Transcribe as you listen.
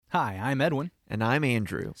Hi, I'm Edwin. And I'm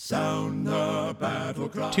Andrew. Sound the battle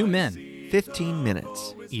cry. 2 men, 15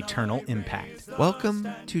 minutes. eternal impact. Welcome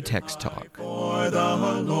to Text Talk. For the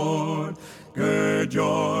Lord, gird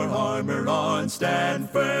your armor on, stand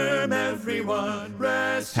firm, everyone.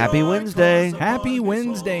 Rest Happy your Wednesday. cause Happy upon his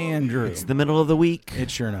Wednesday, own. Andrew. It's the middle of the week.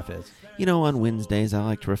 It sure enough is. You know, on Wednesdays, I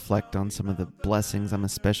like to reflect on some of the blessings I'm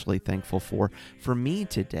especially thankful for. For me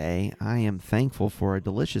today, I am thankful for a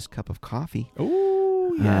delicious cup of coffee.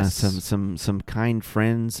 Ooh, yes. Some kind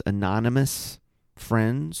friends, anonymous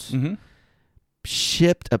friends, Mhm.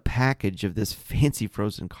 shipped a package of this fancy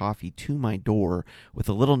frozen coffee to my door with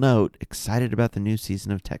a little note, excited about the new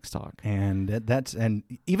season of Text Talk. And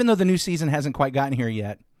even though the new season hasn't quite gotten here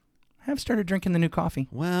yet, I have started drinking the new coffee.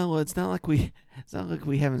 Well, it's not like we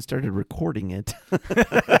haven't started recording it.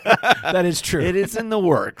 That is true. It is in the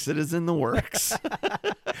works. It is in the works.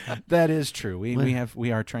 That is true.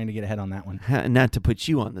 We are trying to get ahead on that one. Not to put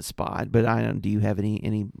you on the spot, but do you have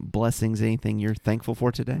any blessings, anything you're thankful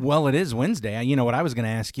for today? Well, it is Wednesday. You know what I was going to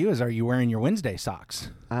ask you is, are you wearing your Wednesday socks?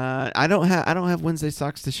 I don't have Wednesday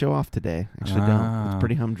socks to show off today. Actually, don't. It's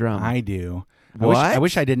pretty humdrum. I do. What? I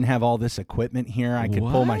wish I didn't have all this equipment here. I could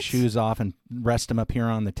pull my What? shoes off and rest them up here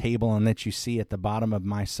on the table, and that you see at the bottom of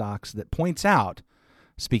my socks that points out,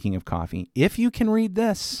 speaking of coffee, if you can read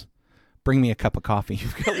this, bring me a cup of coffee.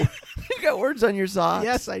 You got words on your socks.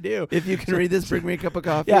 Yes, I do. If you can read this, bring me a cup of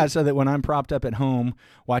coffee. Yeah, so that when I'm propped up at home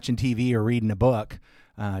watching TV or reading a book,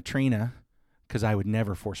 Trina, because I would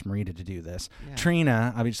never force Marita to do this, Yeah.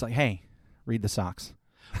 Trina, I'd be just like, hey, read the socks.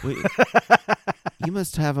 Wait, you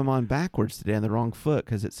must have them on backwards today on the wrong foot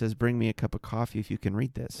because it says, bring me a cup of coffee if you can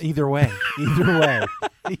read this. Either way,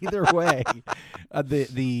 either way.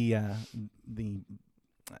 The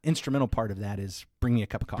instrumental part of that is bring me a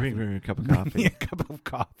cup of coffee. Bring me a cup of Bring me coffee. a cup of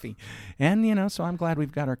coffee. And, so I'm glad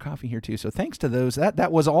we've got our coffee here too. So thanks to those.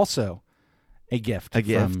 That was also a gift.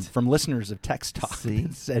 From listeners of Text Talk. See?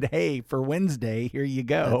 That said, hey, for Wednesday, here you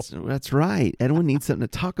go. That's right. Edwin needs something to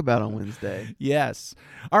talk about on Wednesday. Yes.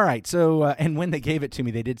 All right. So, and when they gave it to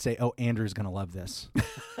me, they did say, oh, Andrew's going to love this.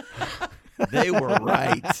 They were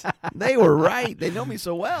right. They were right. They know me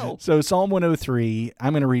so well. So Psalm 103,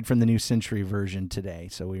 I'm going to read from the New Century Version today.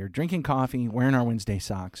 So we are drinking coffee, wearing our Wednesday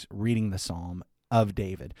socks, reading the Psalm of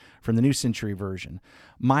David from the New Century Version.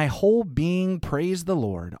 My whole being praise the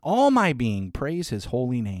Lord. All my being praise his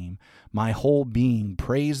holy name. My whole being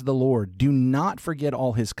praise the Lord. Do not forget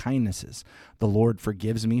all his kindnesses. The Lord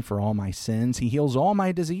forgives me for all my sins. He heals all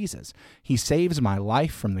my diseases. He saves my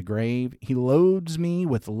life from the grave. He loads me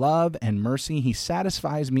with love and mercy. He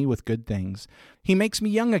satisfies me with good things. He makes me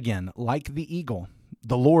young again like the eagle.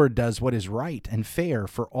 The Lord does what is right and fair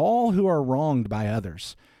for all who are wronged by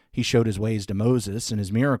others. He showed his ways to Moses and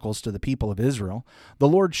his miracles to the people of Israel. The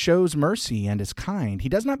Lord shows mercy and is kind. He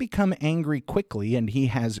does not become angry quickly, and he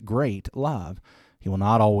has great love. He will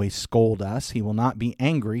not always scold us. He will not be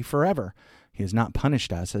angry forever. He has not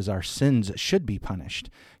punished us as our sins should be punished.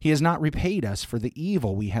 He has not repaid us for the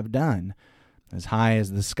evil we have done. As high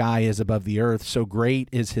as the sky is above the earth, so great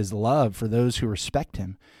is his love for those who respect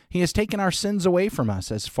him. He has taken our sins away from us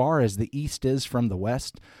as far as the east is from the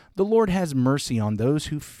west. The Lord has mercy on those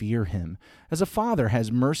who fear him, as a father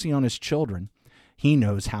has mercy on his children. He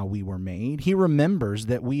knows how we were made. He remembers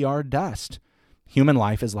that we are dust. Human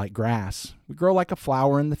life is like grass. We grow like a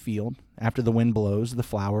flower in the field. After the wind blows, the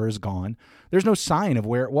flower is gone. There's no sign of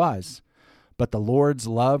where it was. But the Lord's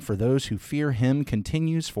love for those who fear him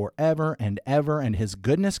continues forever and ever, and his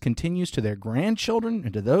goodness continues to their grandchildren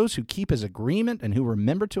and to those who keep his agreement and who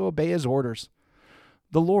remember to obey his orders.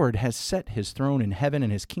 The Lord has set his throne in heaven,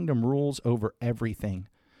 and his kingdom rules over everything.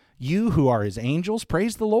 You who are his angels,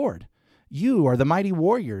 praise the Lord. You are the mighty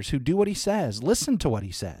warriors who do what he says. Listen to what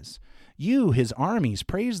he says. You, his armies,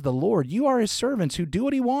 praise the Lord. You are his servants who do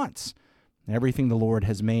what he wants. Everything the Lord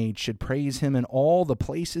has made should praise him in all the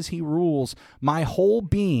places he rules. My whole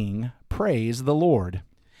being praise the Lord.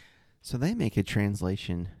 So they make a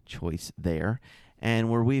translation choice there. And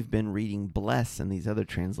where we've been reading bless and these other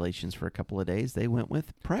translations for a couple of days, they went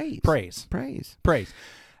with praise. Praise. Praise. Praise.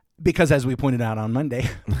 Because as we pointed out on Monday,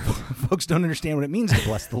 folks don't understand what it means to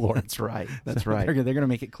bless the Lord. That's right. That's right. They're going to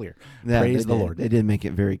make it clear. Yeah, Praise the did. Lord. They did make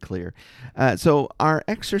it very clear. So our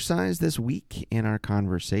exercise this week in our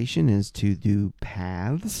conversation is to do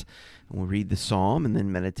paths. We'll read the psalm and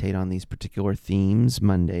then meditate on these particular themes.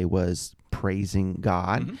 Monday was praising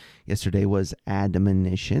God. Mm-hmm. Yesterday was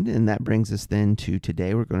admonition. And that brings us then to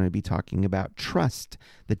today. We're going to be talking about trust,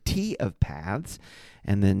 the T of paths,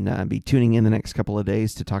 and then be tuning in the next couple of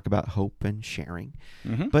days to talk about hope and sharing.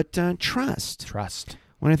 Mm-hmm. But trust. Trust.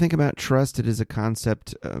 When I think about trust, it is a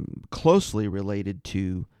concept closely related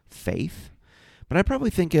to faith. But I probably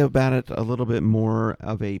think about it a little bit more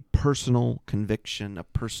of a personal conviction, a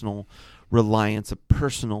personal reliance, a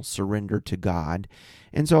personal surrender to God.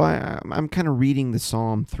 And so I'm kind of reading the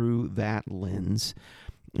psalm through that lens.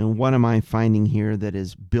 And what am I finding here that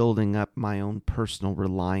is building up my own personal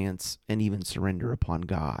reliance and even surrender upon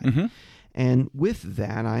God? Mm-hmm. And with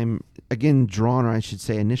that, I'm again drawn, or I should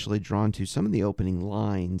say initially drawn to some of the opening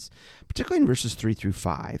lines, particularly in verses 3 through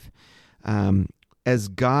 5. As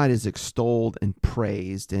God is extolled and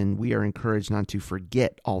praised, and we are encouraged not to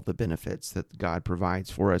forget all the benefits that God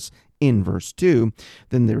provides for us in verse 2,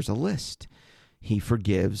 then there's a list. He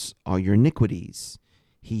forgives all your iniquities.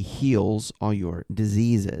 He heals all your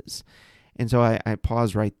diseases. And so I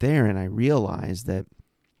pause right there and I realize that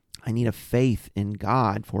I need a faith in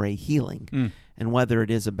God for a healing. And whether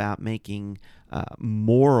it is about making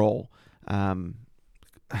moral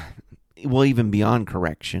well, even beyond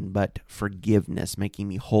correction, but forgiveness, making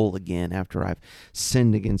me whole again after I've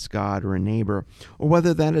sinned against God or a neighbor, or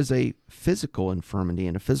whether that is a physical infirmity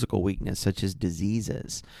and a physical weakness, such as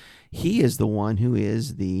diseases. He is the one who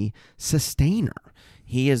is the sustainer.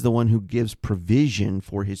 He is the one who gives provision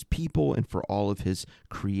for his people and for all of his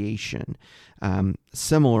creation.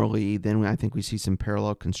 Similarly, then I think we see some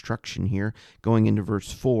parallel construction here. Going into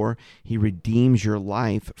verse 4, he redeems your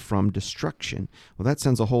life from destruction. Well, that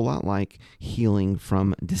sounds a whole lot like healing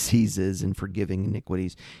from diseases and forgiving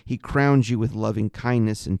iniquities. He crowns you with loving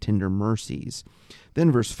kindness and tender mercies.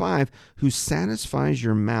 Then verse 5, who satisfies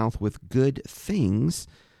your mouth with good things,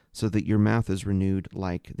 so that your mouth is renewed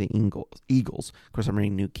like the eagles. Of course, I'm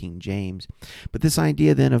reading New King James. But this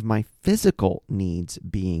idea then of my physical needs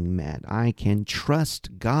being met, I can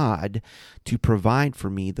trust God to provide for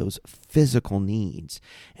me those physical needs.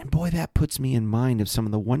 And boy, that puts me in mind of some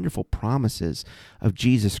of the wonderful promises of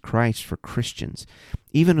Jesus Christ for Christians.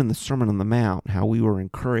 Even in the Sermon on the Mount, how we were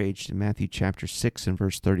encouraged in Matthew chapter 6 and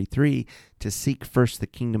verse 33 to seek first the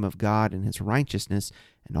kingdom of God and his righteousness,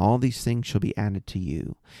 and all these things shall be added to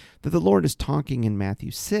you. That the Lord is talking in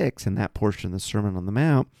Matthew 6, in that portion of the Sermon on the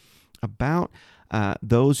Mount, about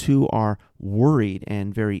those who are worried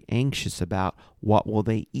and very anxious about what will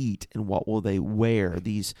they eat and what will they wear,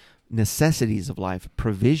 these necessities of life,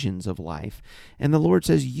 provisions of life. And the Lord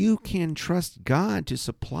says, you can trust God to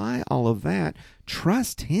supply all of that.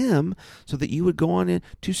 Trust him so that you would go on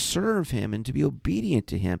to serve him and to be obedient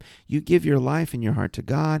to him. You give your life and your heart to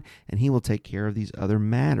God, and he will take care of these other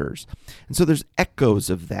matters. And so there's echoes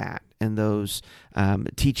of that and those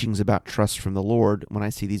teachings about trust from the Lord when I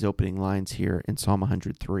see these opening lines here in Psalm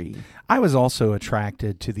 103. I was also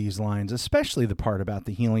attracted to these lines, especially the part about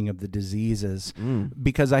the healing of the diseases,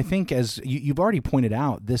 because I think, as you've already pointed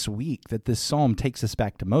out this week, that this psalm takes us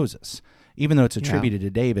back to Moses. Even though it's attributed to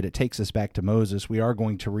David, it takes us back to Moses. We are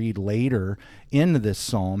going to read later in this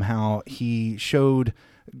psalm how he showed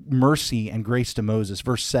mercy and grace to Moses.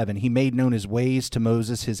 Verse 7, he made known his ways to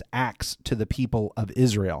Moses, his acts to the people of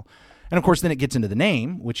Israel. And of course, then it gets into the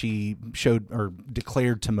name, which he showed or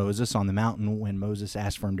declared to Moses on the mountain when Moses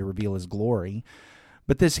asked for him to reveal his glory.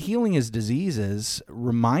 But this healing his diseases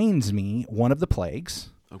reminds me, one, of the plagues,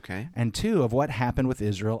 and two, of what happened with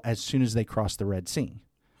Israel as soon as they crossed the Red Sea.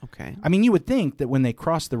 Okay. I mean, you would think that when they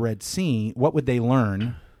crossed the Red Sea, what would they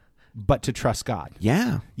learn but to trust God?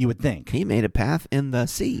 Yeah. You would think. He made a path in the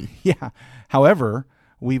sea. Yeah. However,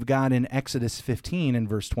 we've got in Exodus 15 and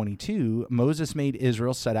verse 22, Moses made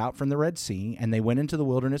Israel set out from the Red Sea, and they went into the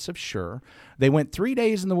wilderness of Shur. They went 3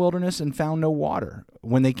 days in the wilderness and found no water.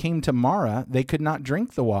 When they came to Marah, they could not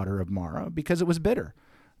drink the water of Marah because it was bitter.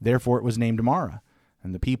 Therefore it was named Marah.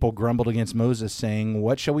 And the people grumbled against Moses, saying,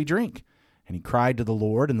 what shall we drink? And he cried to the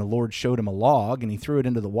Lord, and the Lord showed him a log, and he threw it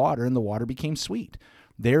into the water, and the water became sweet.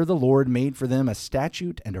 There the Lord made for them a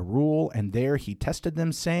statute and a rule, and there he tested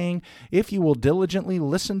them, saying, if you will diligently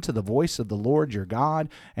listen to the voice of the Lord your God,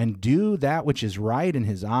 and do that which is right in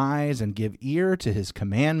his eyes, and give ear to his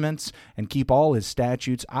commandments, and keep all his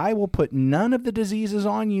statutes, I will put none of the diseases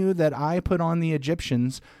on you that I put on the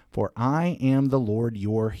Egyptians, for I am the Lord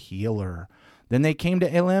your healer. Then they came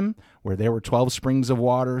to Elim, where there were 12 springs of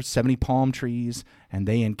water, 70 palm trees, and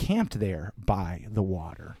they encamped there by the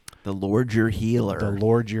water. The Lord your healer. The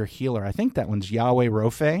Lord your healer. I think that one's Yahweh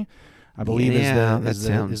Rophe, I believe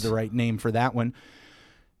is the right name for that one.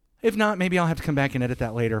 If not, maybe I'll have to come back and edit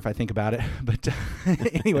that later if I think about it. But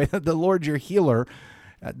anyway, the Lord your healer,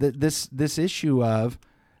 this issue of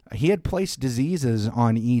he had placed diseases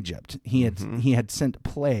on Egypt. He had sent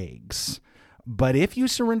plagues. But if you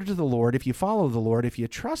surrender to the Lord, if you follow the Lord, if you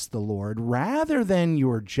trust the Lord, rather than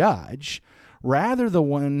your judge, rather the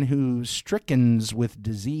one who strickens with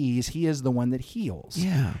disease, he is the one that heals.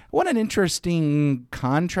 Yeah. What an interesting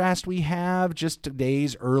contrast we have. Just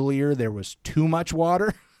days earlier, there was too much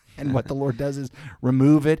water. And what the Lord does is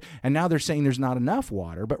remove it. And now they're saying there's not enough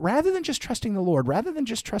water. But rather than just trusting the Lord,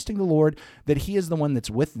 that he is the one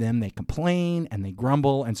that's with them, they complain and they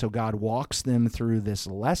grumble. And so God walks them through this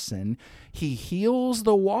lesson. He heals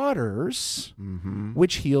the waters,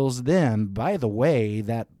 which heals them. By the way,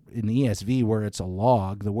 that in the ESV where it's a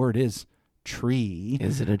log, the word is tree.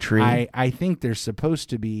 Is it a tree? I think there's supposed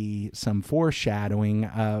to be some foreshadowing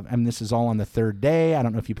of, and this is all on the third day. I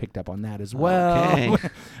don't know if you picked up on that as well. Okay.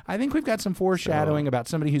 I think we've got some foreshadowing about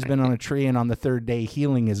somebody who's been on a tree, and on the third day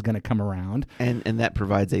healing is going to come around. And that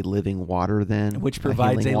provides a living water then? Which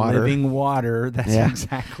provides a living water. That's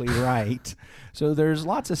exactly right. So there's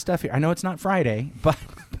lots of stuff here. I know it's not Friday, but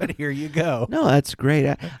here you go. No, that's great.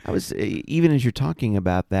 I was, even as you're talking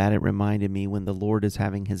about that, it reminded me when the Lord is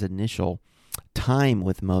having his initial time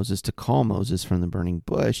with Moses to call Moses from the burning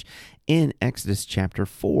bush in Exodus chapter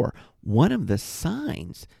 4. One of the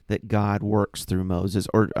signs that God works through Moses,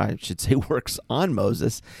 or I should say works on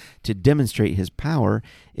Moses to demonstrate his power,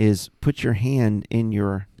 is put your hand in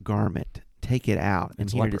your garment, take it out.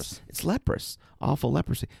 It's leprous. It's leprous, awful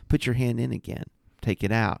leprosy. Put your hand in again, take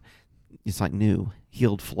it out. It's like new,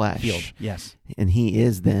 healed flesh. Healed, yes. And he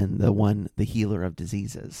is then the healer of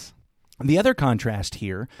diseases. The other contrast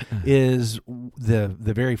here is the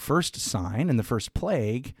very first sign and the first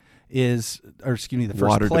plague is, or excuse me, the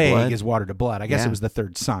first plague is water to blood. I guess it was the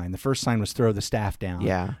third sign. The first sign was throw the staff down.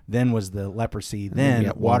 Yeah. Then was the leprosy.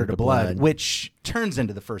 Then water to blood, which turns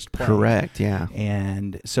into the first plague. Correct, yeah.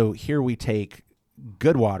 And so here we take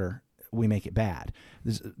good water, we make it bad.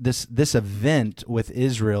 This event with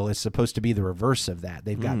Israel is supposed to be the reverse of that.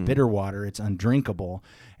 They've got bitter water, it's undrinkable,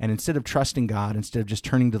 and instead of trusting God, instead of just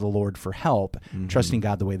turning to the Lord for help, trusting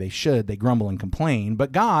God the way they should, they grumble and complain.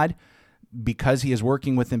 But God, because he is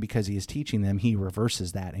working with them, because he is teaching them, he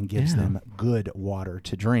reverses that and gives them good water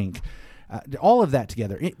to drink. All of that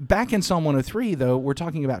together. Back in Psalm 103, though, we're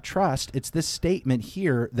talking about trust. It's this statement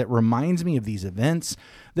here that reminds me of these events,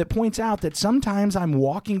 that points out that sometimes I'm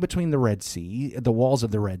walking between the walls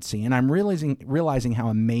of the Red Sea, and I'm realizing how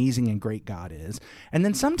amazing and great God is. And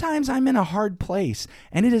then sometimes I'm in a hard place,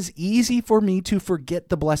 and it is easy for me to forget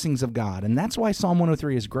the blessings of God. And that's why Psalm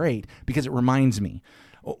 103 is great, because it reminds me.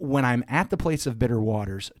 When I'm at the place of bitter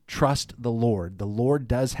waters, trust the Lord. The Lord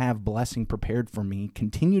does have blessing prepared for me.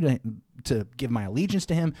 Continue to give my allegiance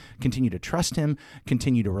to him, continue to trust him,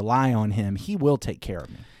 continue to rely on him. He will take care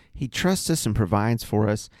of me. He trusts us and provides for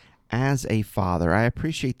us as a father. I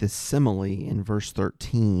appreciate this simile in verse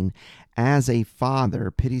 13. As a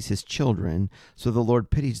father pities his children, so the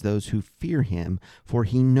Lord pities those who fear him, for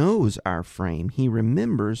he knows our frame. He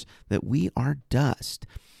remembers that we are dust.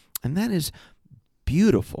 And that is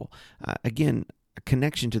beautiful. Again, a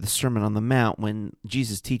connection to the Sermon on the Mount when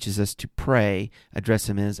Jesus teaches us to pray, address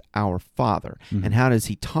him as our Father. And how does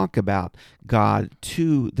he talk about God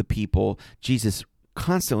to the people? Jesus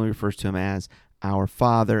constantly refers to him as our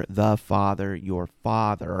Father, the Father, your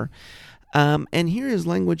Father. And here is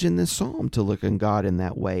language in this psalm to look on God in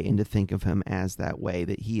that way and to think of him as that way,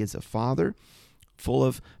 that he is a Father full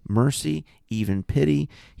of mercy, even pity.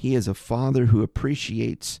 He is a Father who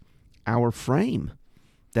appreciates our frame.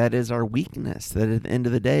 That is our weakness, that at the end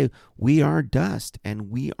of the day, we are dust and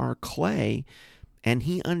we are clay, and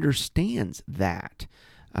he understands that.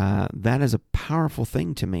 That is a powerful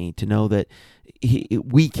thing to me, to know that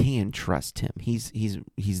we can trust him.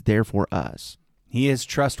 He's there for us. He is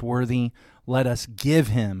trustworthy. Let us give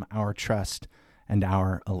him our trust and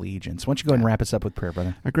our allegiance. Why don't you go ahead and wrap us up with prayer,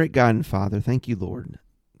 brother? Our great God and Father, thank you, Lord.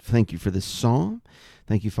 Thank you for this psalm.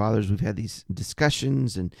 Thank you, Fathers. We've had these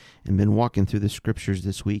discussions and been walking through the scriptures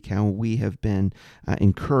this week, how we have been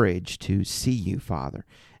encouraged to see you, Father,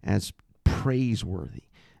 as praiseworthy,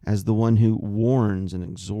 as the one who warns and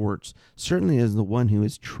exhorts, certainly as the one who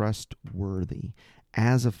is trustworthy,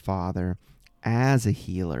 as a father, as a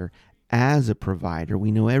healer, as a provider.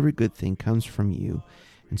 We know every good thing comes from you.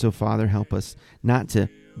 And so, Father, help us not to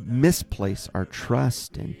misplace our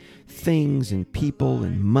trust in things and people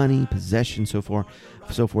and money, possessions, so forth,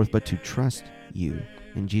 but to trust you.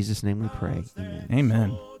 In Jesus' name we pray. Amen.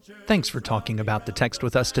 Amen. Thanks for talking about the text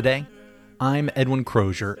with us today. I'm Edwin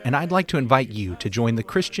Crozier, and I'd like to invite you to join the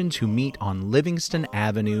Christians who meet on Livingston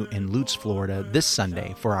Avenue in Lutz, Florida this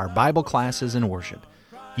Sunday for our Bible classes and worship.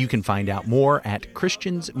 You can find out more at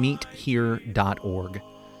christiansmeethere.org.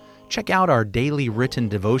 Check out our daily written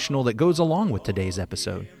devotional that goes along with today's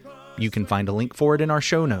episode. You can find a link for it in our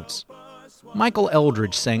show notes. Michael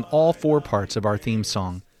Eldridge sang all 4 parts of our theme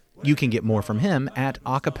song. You can get more from him at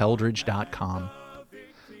acapeldridge.com.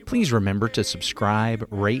 Please remember to subscribe,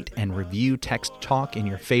 rate, and review Text Talk in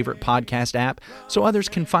your favorite podcast app so others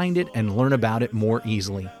can find it and learn about it more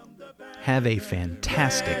easily. Have a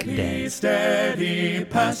fantastic day. Steady,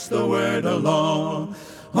 pass the word along.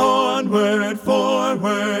 Onward,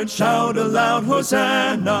 forward, shout aloud,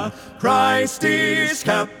 Hosanna. Christ is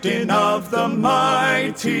captain of the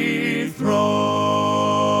mighty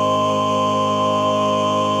throne.